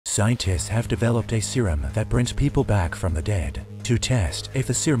Scientists have developed a serum that brings people back from the dead. To test if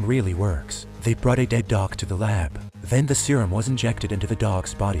the serum really works, they brought a dead dog to the lab. Then the serum was injected into the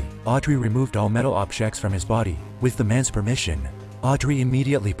dog's body. Audrey removed all metal objects from his body. With the man's permission, Audrey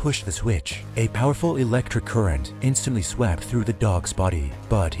immediately pushed the switch. A powerful electric current instantly swept through the dog's body,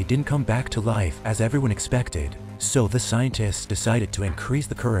 but he didn't come back to life as everyone expected. So the scientists decided to increase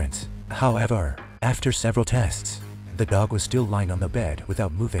the current. However, after several tests, the dog was still lying on the bed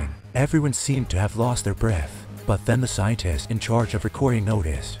without moving. Everyone seemed to have lost their breath. But then the scientist in charge of recording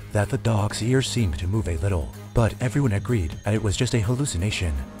noticed that the dog's ears seemed to move a little. But everyone agreed that it was just a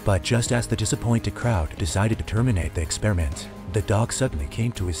hallucination. But just as the disappointed crowd decided to terminate the experiment, the dog suddenly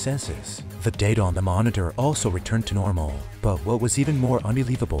came to his senses. The data on the monitor also returned to normal. But what was even more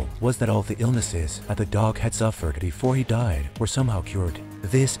unbelievable was that all the illnesses that the dog had suffered before he died were somehow cured.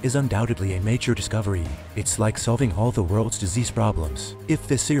 This is undoubtedly a major discovery. It's like solving all the world's disease problems. If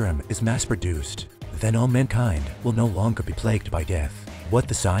this serum is mass-produced, then all mankind will no longer be plagued by death. What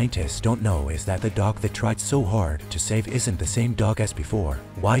the scientists don't know is that the dog they tried so hard to save isn't the same dog as before.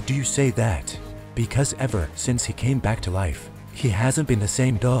 Why do you say that? Because ever since he came back to life, he hasn't been the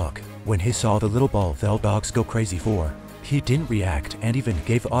same dog. When he saw the little ball that all dogs go crazy for, he didn't react and even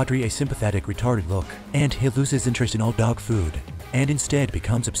gave Audrey a sympathetic retarded look. And he loses interest in all dog food, and instead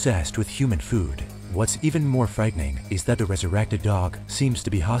becomes obsessed with human food. What's even more frightening is that the resurrected dog seems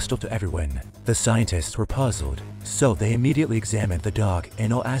to be hostile to everyone. The scientists were puzzled, so they immediately examined the dog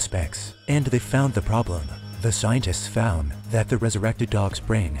in all aspects, and they found the problem. The scientists found that the resurrected dog's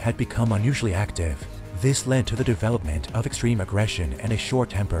brain had become unusually active. This led to the development of extreme aggression and a short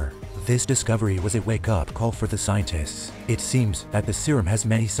temper. This discovery was a wake-up call for the scientists. It seems that the serum has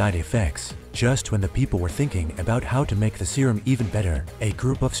many side effects. Just when the people were thinking about how to make the serum even better, a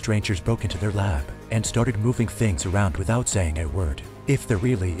group of strangers broke into their lab and started moving things around without saying a word. If there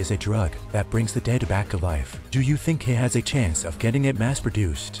really is a drug that brings the dead back to life, do you think he has a chance of getting it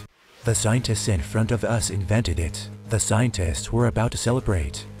mass-produced? The scientists in front of us invented it. The scientists were about to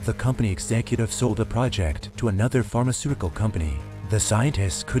celebrate. The company executive sold the project to another pharmaceutical company. The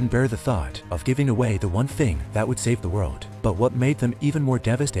scientists couldn't bear the thought of giving away the one thing that would save the world. But what made them even more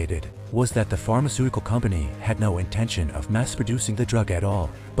devastated was that the pharmaceutical company had no intention of mass-producing the drug at all,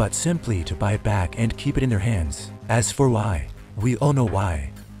 but simply to buy it back and keep it in their hands. As for why, we all know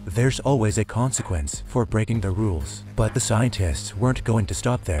why. There's always a consequence for breaking the rules. But the scientists weren't going to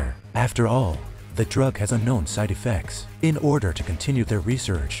stop there. After all, the drug has unknown side effects. In order to continue their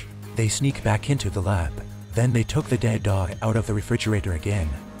research, they sneak back into the lab. Then they took the dead dog out of the refrigerator again.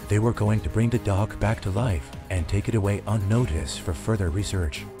 They were going to bring the dog back to life and take it away unnoticed for further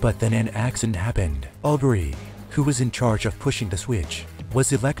research. But then an accident happened. Audrey, who was in charge of pushing the switch,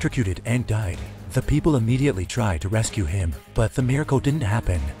 was electrocuted and died. The people immediately tried to rescue him, but the miracle didn't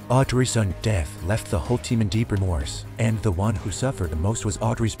happen. Audrey's sudden death left the whole team in deep remorse, and the one who suffered the most was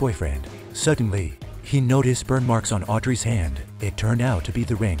Audrey's boyfriend. Suddenly, he noticed burn marks on Audrey's hand. It turned out to be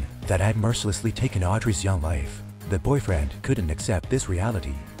the ring that had mercilessly taken Audrey's young life. The boyfriend couldn't accept this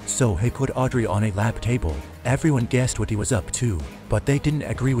reality, so he put Audrey on a lab table. Everyone guessed what he was up to, but they didn't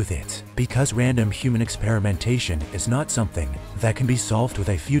agree with it, because random human experimentation is not something that can be solved with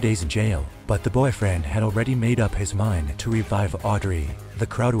a few days in jail. But the boyfriend had already made up his mind to revive Audrey. The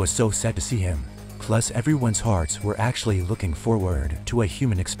crowd was so sad to see him. Plus, everyone's hearts were actually looking forward to a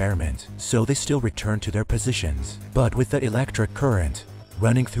human experiment, so they still returned to their positions, but with the electric current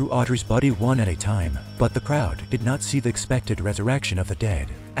running through Audrey's body one at a time. But the crowd did not see the expected resurrection of the dead.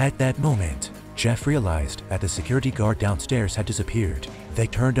 At that moment, Jeff realized that the security guard downstairs had disappeared. They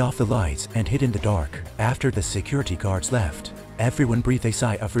turned off the lights and hid in the dark. After the security guards left, everyone breathed a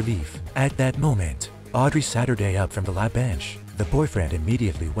sigh of relief. At that moment, Audrey sat her day up from the lab bench. The boyfriend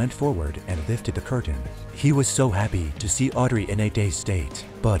immediately went forward and lifted the curtain. He was so happy to see Audrey in a dazed state.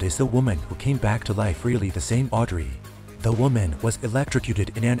 But is the woman who came back to life really the same Audrey? The woman was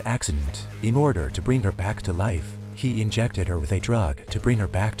electrocuted in an accident. In order to bring her back to life, he injected her with a drug to bring her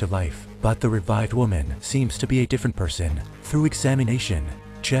back to life. But the revived woman seems to be a different person. Through examination,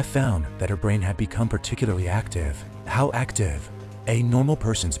 Jeff found that her brain had become particularly active. How active? A normal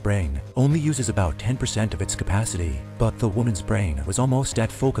person's brain only uses about 10% of its capacity, but the woman's brain was almost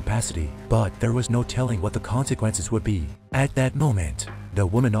at full capacity. But there was no telling what the consequences would be. At that moment, the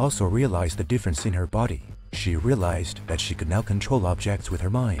woman also realized the difference in her body. She realized that she could now control objects with her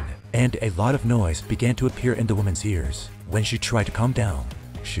mind, and a lot of noise began to appear in the woman's ears. When she tried to calm down,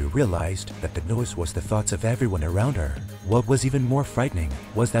 she realized that the noise was the thoughts of everyone around her. What was even more frightening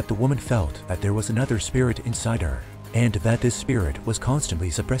was that the woman felt that there was another spirit inside her. and that this spirit was constantly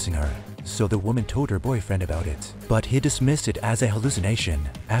suppressing her. So the woman told her boyfriend about it, but he dismissed it as a hallucination.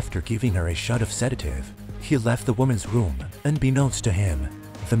 After giving her a shot of sedative, he left the woman's room. Unbeknownst to him,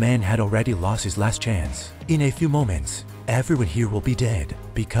 the man had already lost his last chance. In a few moments, everyone here will be dead,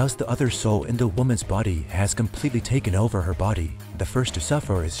 because the other soul in the woman's body has completely taken over her body. The first to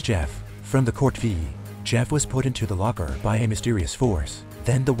suffer is Jeff. From the court V, Jeff was put into the locker by a mysterious force.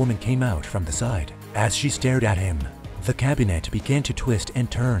 Then the woman came out from the side. As she stared at him, the cabinet began to twist and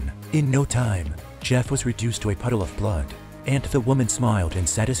turn. In no time, Jeff was reduced to a puddle of blood, and the woman smiled in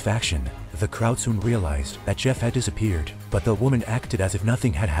satisfaction. The crowd soon realized that Jeff had disappeared, but the woman acted as if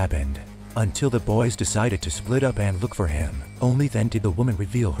nothing had happened, until the boys decided to split up and look for him. Only then did the woman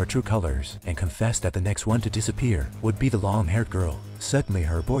reveal her true colors and confess that the next one to disappear would be the long-haired girl. Suddenly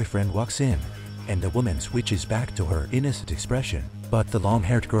her boyfriend walks in, and the woman switches back to her innocent expression. But the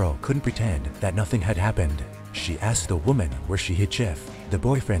long-haired girl couldn't pretend that nothing had happened. She asked the woman where she hid Jeff. The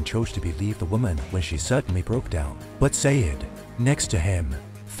boyfriend chose to believe the woman when she suddenly broke down. But Sayed, next to him,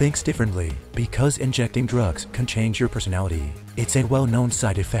 thinks differently, because injecting drugs can change your personality. It's a well-known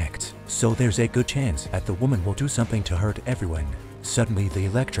side effect, so there's a good chance that the woman will do something to hurt everyone. Suddenly the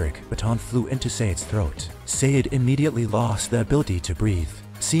electric baton flew into Sayed's throat. Sayed immediately lost the ability to breathe.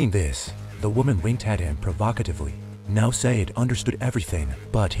 Seeing this, the woman winked at him provocatively. Now Sayed understood everything,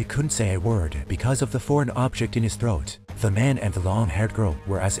 but he couldn't say a word because of the foreign object in his throat. The man and the long-haired girl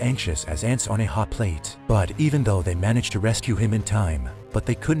were as anxious as ants on a hot plate. But even though they managed to rescue him in time, but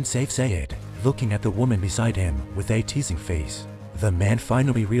they couldn't save Sayed, looking at the woman beside him with a teasing face. The man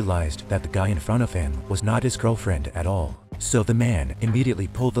finally realized that the guy in front of him was not his girlfriend at all. So the man immediately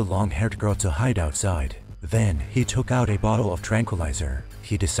pulled the long-haired girl to hide outside. Then he took out a bottle of tranquilizer.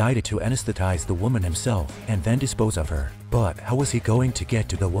 He decided to anesthetize the woman himself and then dispose of her. But how was he going to get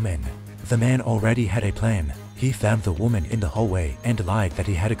to the woman? The man already had a plan. He found the woman in the hallway and lied that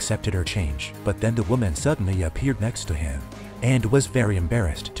he had accepted her change. But then the woman suddenly appeared next to him and was very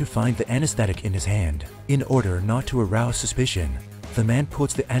embarrassed to find the anesthetic in his hand. In order not to arouse suspicion, the man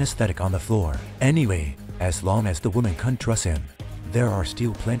puts the anesthetic on the floor. Anyway, as long as the woman can't trust him, there are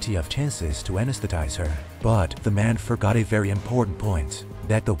still plenty of chances to anesthetize her. But the man forgot a very important point,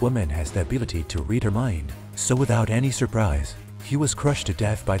 that the woman has the ability to read her mind. So without any surprise, he was crushed to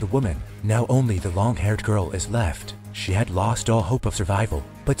death by the woman. Now only the long-haired girl is left. She had lost all hope of survival.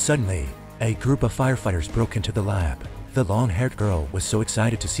 But suddenly, a group of firefighters broke into the lab. The long-haired girl was so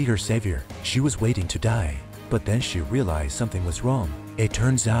excited to see her savior. She was waiting to die. But then she realized something was wrong. It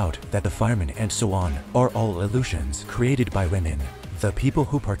turns out that the firemen and so on are all illusions created by women. The people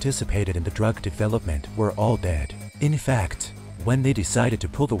who participated in the drug development were all dead. In fact, when they decided to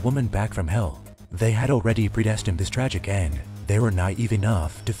pull the woman back from hell, they had already predestined this tragic end. They were naive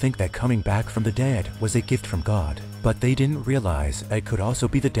enough to think that coming back from the dead was a gift from God. But they didn't realize it could also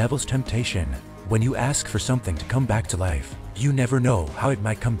be the devil's temptation. When you ask for something to come back to life, you never know how it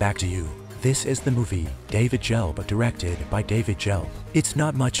might come back to you. This is the movie David Gelb, directed by David Gelb. It's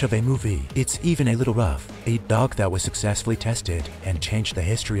not much of a movie, it's even a little rough. A dog that was successfully tested and changed the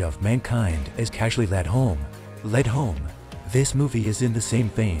history of mankind is casually led home. This movie is in the same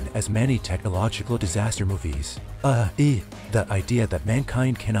vein as many technological disaster movies. The idea that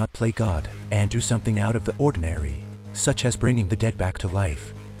mankind cannot play God and do something out of the ordinary, such as bringing the dead back to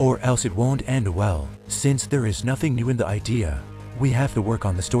life, or else it won't end well. Since there is nothing new in the idea, we have to work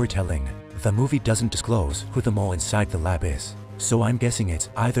on the storytelling. The movie doesn't disclose who the mole inside the lab is, so I'm guessing it's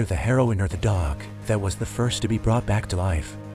either the heroine or the dog that was the first to be brought back to life.